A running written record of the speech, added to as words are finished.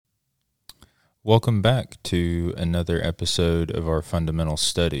Welcome back to another episode of our fundamental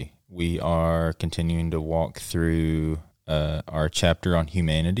study. We are continuing to walk through our chapter on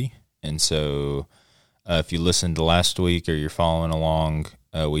humanity. And so if you listened to last week or you're following along,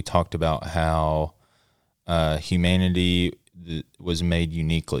 we talked about how humanity was made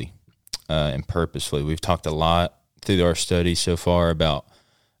uniquely and purposefully. We've talked a lot through our study so far about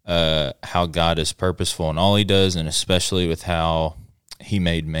how God is purposeful in all he does, and especially with how he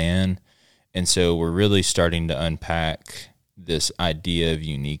made man. And so we're really starting to unpack this idea of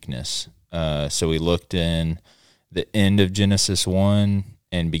uniqueness. So we looked in the end of Genesis 1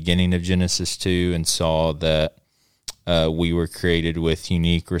 and beginning of Genesis 2 and saw that we were created with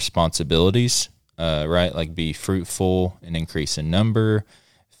unique responsibilities, right? Like be fruitful and increase in number,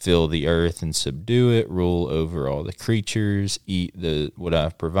 fill the earth and subdue it, rule over all the creatures, eat what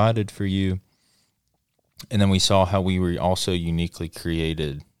I've provided for you. And then we saw how we were also uniquely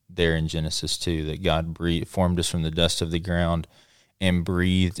created there in Genesis 2, that God formed us from the dust of the ground and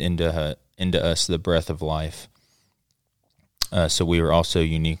breathed into us the breath of life. So we were also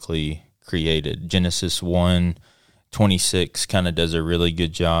uniquely created. Genesis 1:26 kind of does a really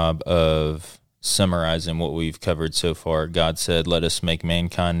good job of summarizing what we've covered so far. God said, "Let us make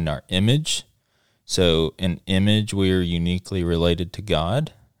mankind in our image." So in image, we are uniquely related to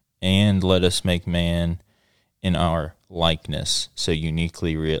God, and let us make man in our likeness, so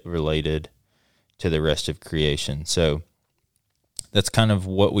uniquely related to the rest of creation. So that's kind of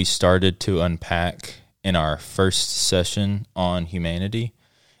what we started to unpack in our first session on humanity.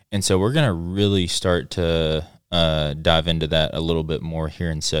 And so we're going to really start to dive into that a little bit more here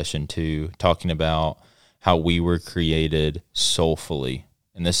in session 2, talking about how we were created soulfully.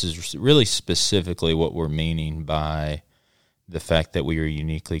 And this is really specifically what we're meaning by the fact that we were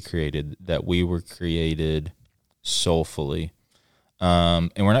uniquely created, that we were created soulfully.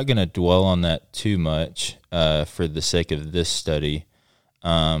 And we're not going to dwell on that too much for the sake of this study.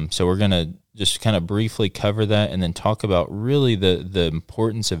 So we're going to just kind of briefly cover that and then talk about really the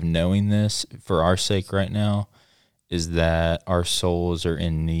importance of knowing this for our sake right now, is that our souls are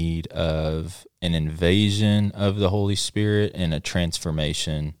in need of an invasion of the Holy Spirit and a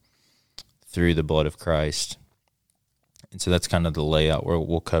transformation through the blood of Christ. And so that's kind of the layout where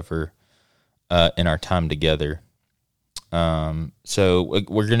we'll cover in our time together. So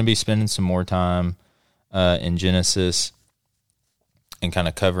we're going to be spending some more time in Genesis and kind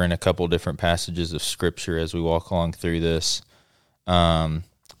of covering a couple different passages of Scripture as we walk along through this.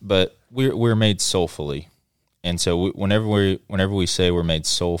 But we're made soulfully, and so whenever we say we're made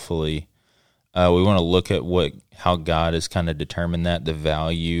soulfully, we want to look at how God has kind of determined that, the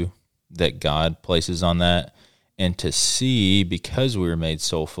value that God places on that, and to see, because we were made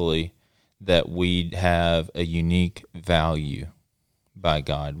soulfully, that we have a unique value by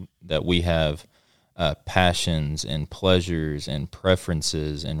God, that we have passions and pleasures and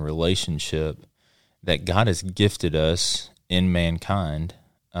preferences and relationship that God has gifted us in mankind,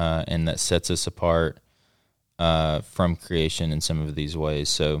 and that sets us apart from creation in some of these ways.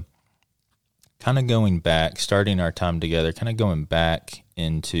 So kind of going back, starting our time together, kind of going back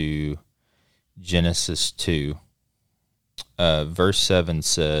into Genesis 2, verse 7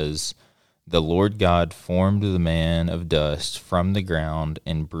 says, "The Lord God formed the man of dust from the ground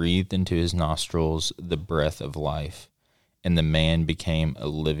and breathed into his nostrils the breath of life, and the man became a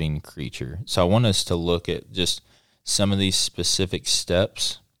living creature." So I want us to look at just some of these specific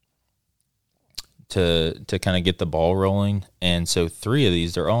steps to kind of get the ball rolling. And so 3 of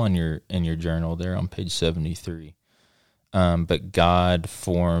these, they're all in your journal. They're on page 73. But God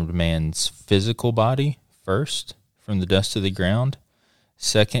formed man's physical body first from the dust of the ground.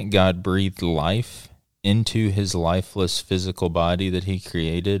 Second, God breathed life into his lifeless physical body that he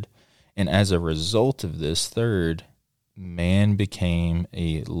created. And as a result of this, third, man became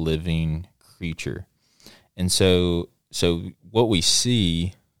a living creature. And so what we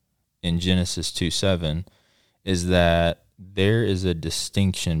see in Genesis 2:7 is that there is a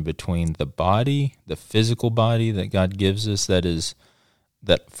distinction between the body, the physical body that God gives us,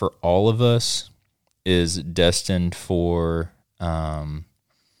 that for all of us is destined for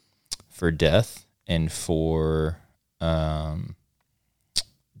death and for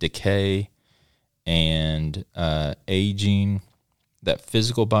decay and aging, that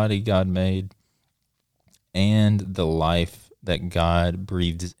physical body God made, and the life that God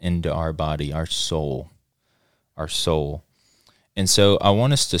breathes into our body, our soul. And so I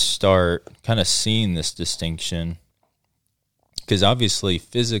want us to start kind of seeing this distinction, because obviously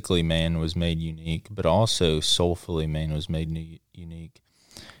physically man was made unique, but also soulfully man was made unique.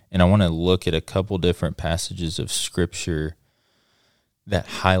 And I want to look at a couple different passages of Scripture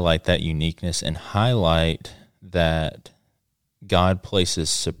highlight that uniqueness and highlight that God places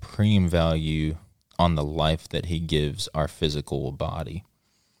supreme value on the life that he gives our physical body.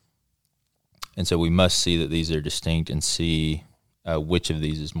 And so we must see that these are distinct and see which of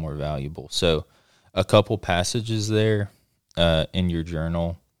these is more valuable. So a couple passages there in your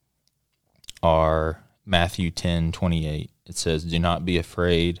journal are Matthew 10:28. It says, "Do not be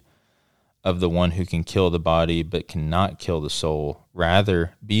afraid of the one who can kill the body but cannot kill the soul.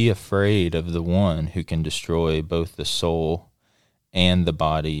 Rather, be afraid of the one who can destroy both the soul and the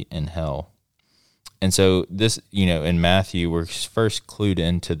body in hell." And so this, in Matthew, we're first clued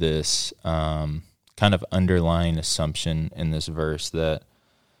into this kind of underlying assumption in this verse that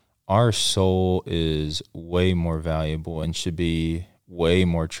our soul is way more valuable and should be way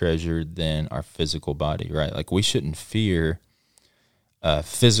more treasured than our physical body, right? Like we shouldn't fear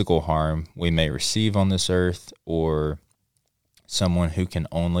physical harm we may receive on this earth or someone who can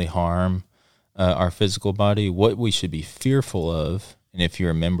only harm our physical body. What we should be fearful of, and if you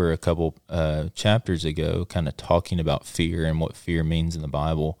remember a couple chapters ago, kind of talking about fear and what fear means in the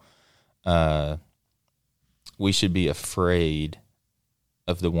Bible, we should be afraid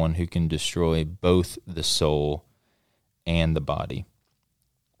of the one who can destroy both the soul and the body.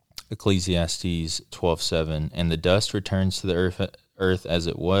 Ecclesiastes 12:7, "And the dust returns to the earth as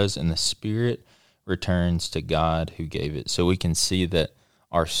it was, and the spirit returns to God who gave it." So we can see that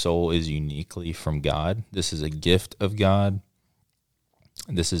our soul is uniquely from God. This is a gift of God.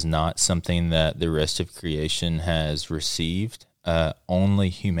 This is not something that the rest of creation has received. Only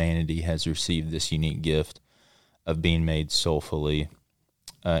humanity has received this unique gift of being made soulfully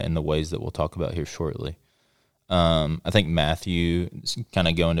in the ways that we'll talk about here shortly. I think Matthew, kind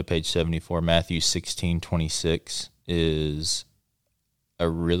of going to page 74, Matthew 16:26 is a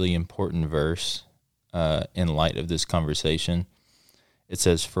really important verse in light of this conversation. It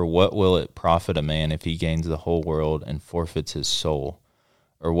says, "For what will it profit a man if he gains the whole world and forfeits his soul?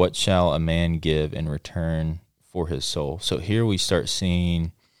 Or what shall a man give in return for his soul?" So here we start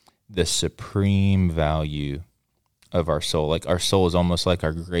seeing the supreme value of our soul. Like our soul is almost like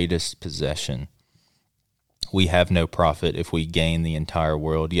our greatest possession. We have no profit if we gain the entire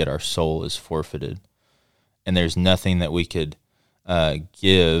world, yet our soul is forfeited. And there's nothing that we could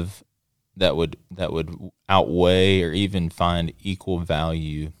give that would outweigh or even find equal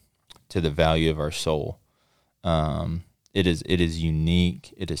value to the value of our soul. It is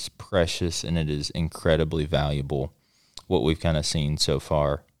unique, it is precious, and it is incredibly valuable, what we've kind of seen so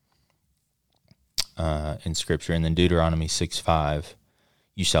far in Scripture. And then Deuteronomy 6:5,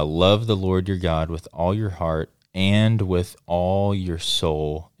 "You shall love the Lord your God with all your heart and with all your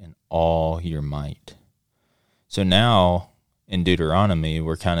soul and all your might." So now in Deuteronomy,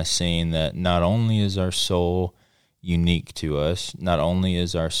 we're kind of seeing that not only is our soul unique to us, not only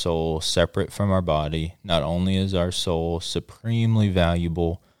is our soul separate from our body, not only is our soul supremely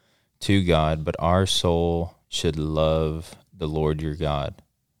valuable to God, but our soul should love the Lord your God.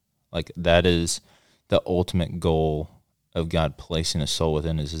 Like that is the ultimate goal of God placing a soul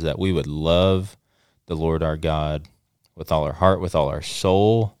within us, is that we would love the Lord our God with all our heart, with all our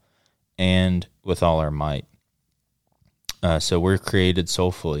soul, and with all our might. So we're created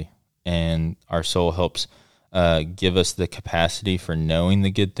soulfully, and our soul helps give us the capacity for knowing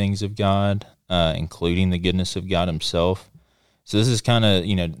the good things of God, including the goodness of God himself. So this is kind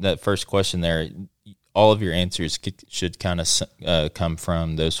of, that first question there, all of your answers should kind of come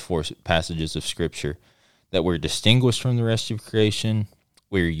from those four passages of Scripture, that we're distinguished from the rest of creation,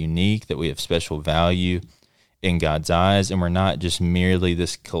 we're unique, that we have special value in God's eyes, and we're not just merely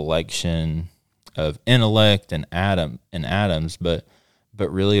this collection of intellect and atoms, but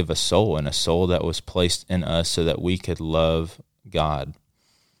really of a soul, and a soul that was placed in us so that we could love God.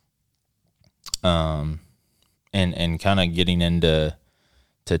 And kind of getting into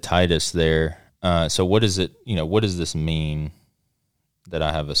Titus there. So what is it? What does this mean that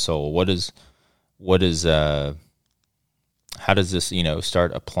I have a soul? How does this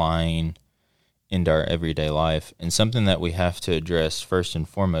start applying into our everyday life? And something that we have to address first and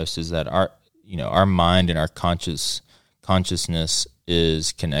foremost is that our mind and our consciousness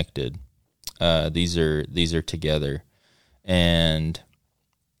is connected. These are together, and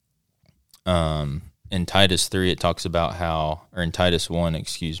in Titus 3 it talks about how, or in Titus 1, it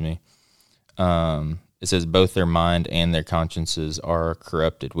says both their mind and their consciences are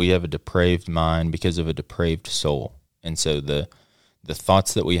corrupted. We have a depraved mind because of a depraved soul, and so the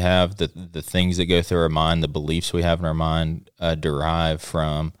thoughts that we have, the things that go through our mind, the beliefs we have in our mind derive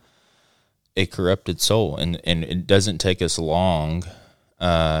from a corrupted soul, and it doesn't take us long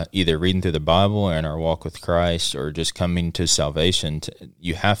either reading through the Bible or in our walk with Christ or just coming to salvation,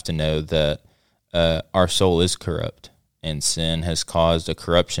 you have to know that our soul is corrupt, and sin has caused a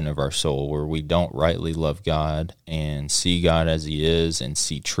corruption of our soul where we don't rightly love God and see God as he is and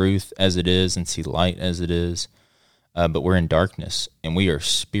see truth as it is and see light as it is. But we're in darkness, and we are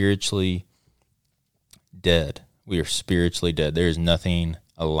spiritually dead. We are spiritually dead. There is nothing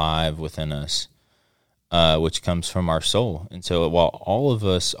alive within us, which comes from our soul. And so while all of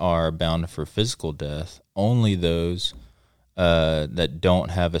us are bound for physical death, only those that don't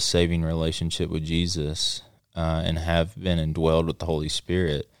have a saving relationship with Jesus and have been indwelled with the Holy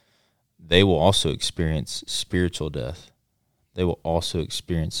Spirit, they will also experience spiritual death. They will also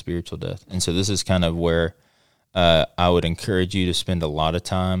experience spiritual death. And so this is kind of where I would encourage you to spend a lot of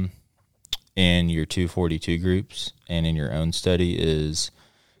time in your 242 groups and in your own study, is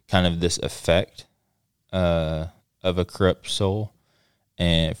kind of this effect of a corrupt soul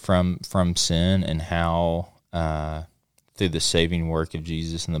and from sin, and how through the saving work of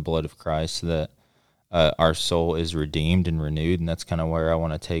Jesus and the blood of Christ that our soul is redeemed and renewed. And that's kind of where I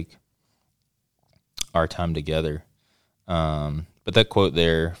want to take our time together. But that quote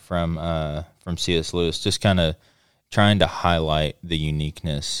there from C.S. Lewis, just kind of trying to highlight the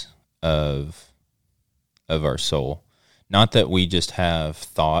uniqueness of our soul. Not that we just have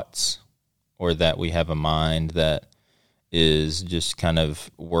thoughts or that we have a mind that is just kind of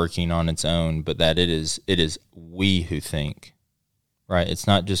working on its own, but that it is we who think, right? It's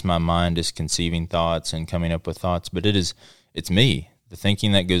not just my mind is conceiving thoughts and coming up with thoughts, but it's me. The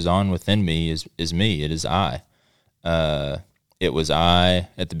thinking that goes on within me is me. It is I. It was I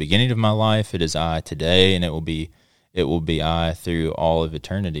at the beginning of my life. It is I today, and it will be I through all of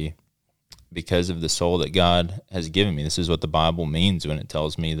eternity, because of the soul that God has given me. This is what the Bible means when it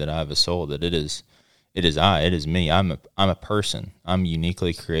tells me that I have a soul, that it is I, it is me. I'm a person. I'm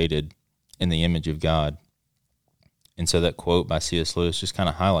uniquely created in the image of God. And so that quote by C.S. Lewis just kind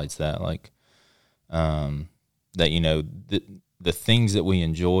of highlights that, like, that, you know, the things that we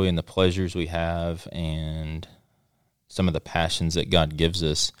enjoy and the pleasures we have and some of the passions that God gives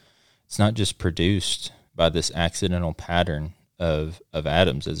us, it's not just produced by this accidental pattern of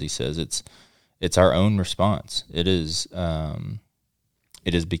atoms, as he says. It's our own response. It is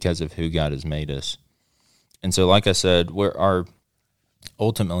because of who God has made us. And so, like I said,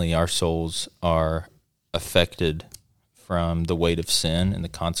 ultimately our souls are affected from the weight of sin and the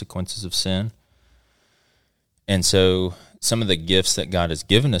consequences of sin. And so some of the gifts that God has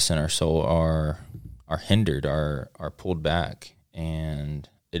given us in our soul are hindered, are pulled back. And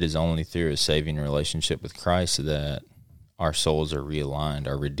it is only through a saving relationship with Christ that our souls are realigned,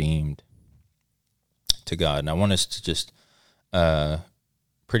 are redeemed to God. And I want us to just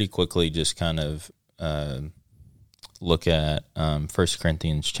pretty quickly just kind of look at 1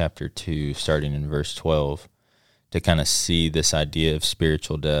 Corinthians chapter 2, starting in verse 12, to kind of see this idea of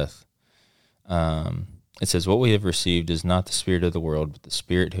spiritual death. It says, "What we have received is not the spirit of the world, but the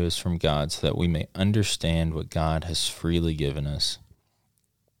Spirit who is from God, so that we may understand what God has freely given us.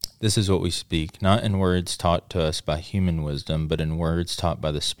 This is what we speak, not in words taught to us by human wisdom, but in words taught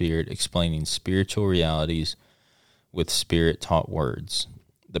by the Spirit, explaining spiritual realities with Spirit-taught words.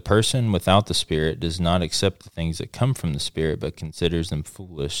 The person without the Spirit does not accept the things that come from the Spirit, but considers them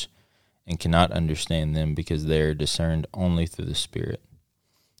foolish and cannot understand them because they are discerned only through the Spirit.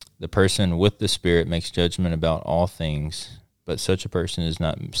 The person with the Spirit makes judgment about all things, but such a person is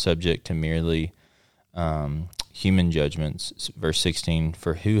not subject to merely human judgments." Verse 16,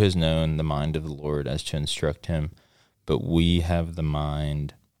 "For who has known the mind of the Lord as to instruct him? But we have the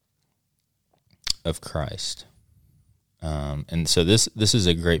mind of Christ." And so this is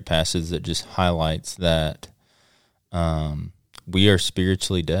a great passage that just highlights that we are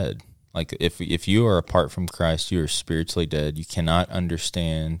spiritually dead. Like if you are apart from Christ, you are spiritually dead. You cannot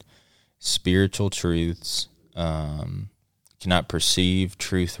understand spiritual truths, cannot perceive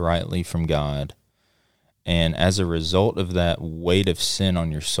truth rightly from God. And as a result of that weight of sin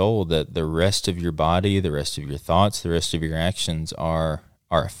on your soul, that the rest of your body, the rest of your thoughts, the rest of your actions are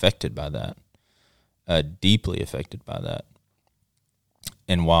affected by that, deeply affected by that.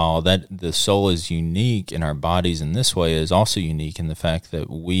 And while that the soul is unique in our bodies in this way, it is also unique in the fact that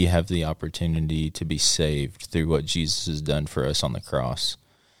we have the opportunity to be saved through what Jesus has done for us on the cross.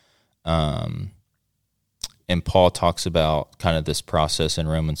 And Paul talks about kind of this process in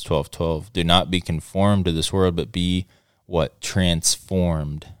Romans 12:12. "Do not be conformed to this world, but be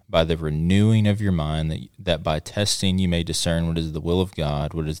transformed by the renewing of your mind, that by testing you may discern what is the will of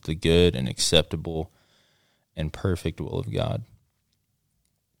God, what is the good and acceptable and perfect will of God."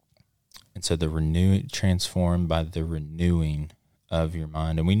 And so transformed by the renewing of your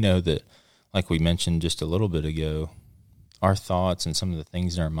mind. And we know that, like we mentioned just a little bit ago, our thoughts and some of the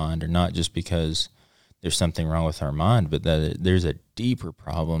things in our mind are not just because there's something wrong with our mind, but that there's a deeper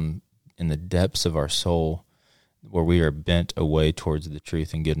problem in the depths of our soul where we are bent away towards the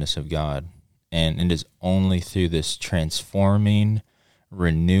truth and goodness of God. And it is only through this transforming,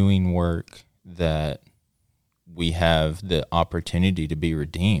 renewing work that we have the opportunity to be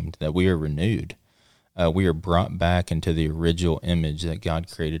redeemed, that we are renewed. We are brought back into the original image that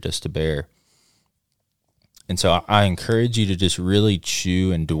God created us to bear. And so I encourage you to just really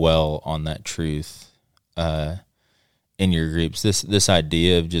chew and dwell on that truth in your groups. This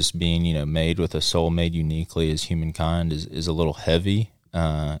idea of just being, made with a soul, made uniquely as humankind is a little heavy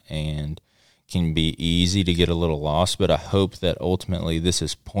and can be easy to get a little lost. But I hope that ultimately this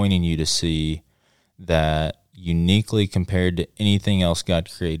is pointing you to see that uniquely compared to anything else God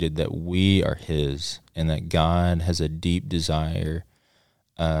created, that we are His, and that God has a deep desire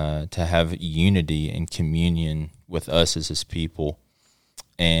to have unity and communion with us as His people.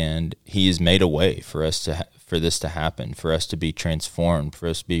 And He has made a way for us for this to happen, for us to be transformed, for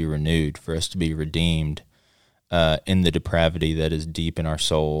us to be renewed, for us to be redeemed in the depravity that is deep in our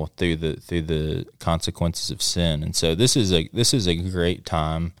soul through the consequences of sin. And so this is a great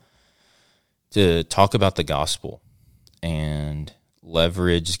time to talk about the gospel and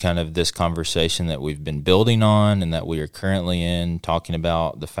leverage kind of this conversation that we've been building on and that we are currently in, talking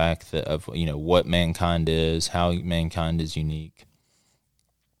about the fact that of what mankind is, how mankind is unique,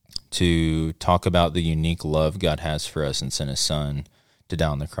 to talk about the unique love God has for us and sent His Son to die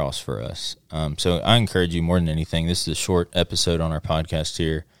on the cross for us. So I encourage you more than anything. This is a short episode on our podcast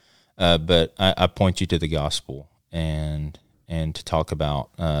here, but I point you to the gospel and to talk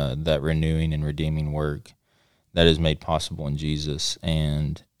about that renewing and redeeming work that is made possible in Jesus.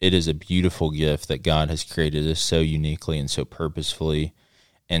 And it is a beautiful gift that God has created us so uniquely and so purposefully.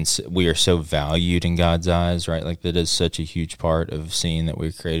 And so we are so valued in God's eyes, right? Like that is such a huge part of seeing that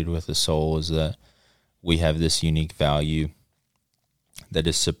we're created with a soul, is that we have this unique value that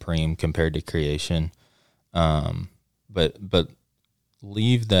is supreme compared to creation. But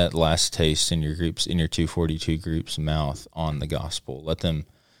leave that last taste in your groups, in your 242 groups' mouth on the gospel. Let them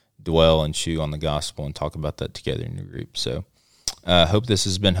dwell and chew on the gospel and talk about that together in your group. So I hope this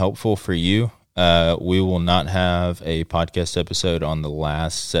has been helpful for you. We will not have a podcast episode on the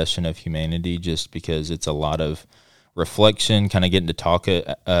last session of Humanity just because it's a lot of reflection, kind of getting to talk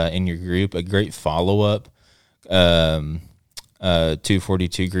in your group. A great follow-up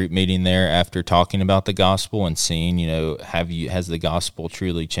 242 group meeting there after talking about the gospel and seeing, has the gospel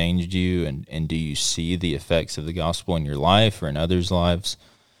truly changed you, and do you see the effects of the gospel in your life or in others' lives?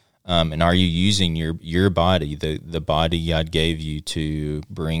 And are you using your body, the body God gave you, to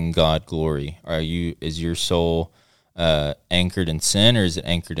bring God glory? Is your soul anchored in sin, or is it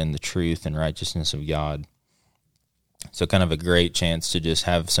anchored in the truth and righteousness of God? So kind of a great chance to just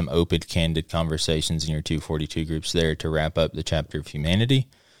have some open, candid conversations in your 242 groups there to wrap up the chapter of Humanity.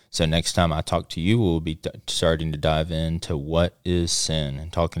 So next time I talk to you, we'll be starting to dive into what is sin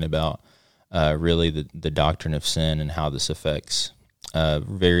and talking about really the doctrine of sin and how this affects,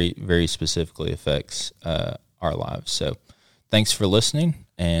 very, very specifically affects our lives. So thanks for listening,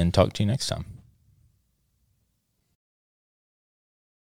 and talk to you next time.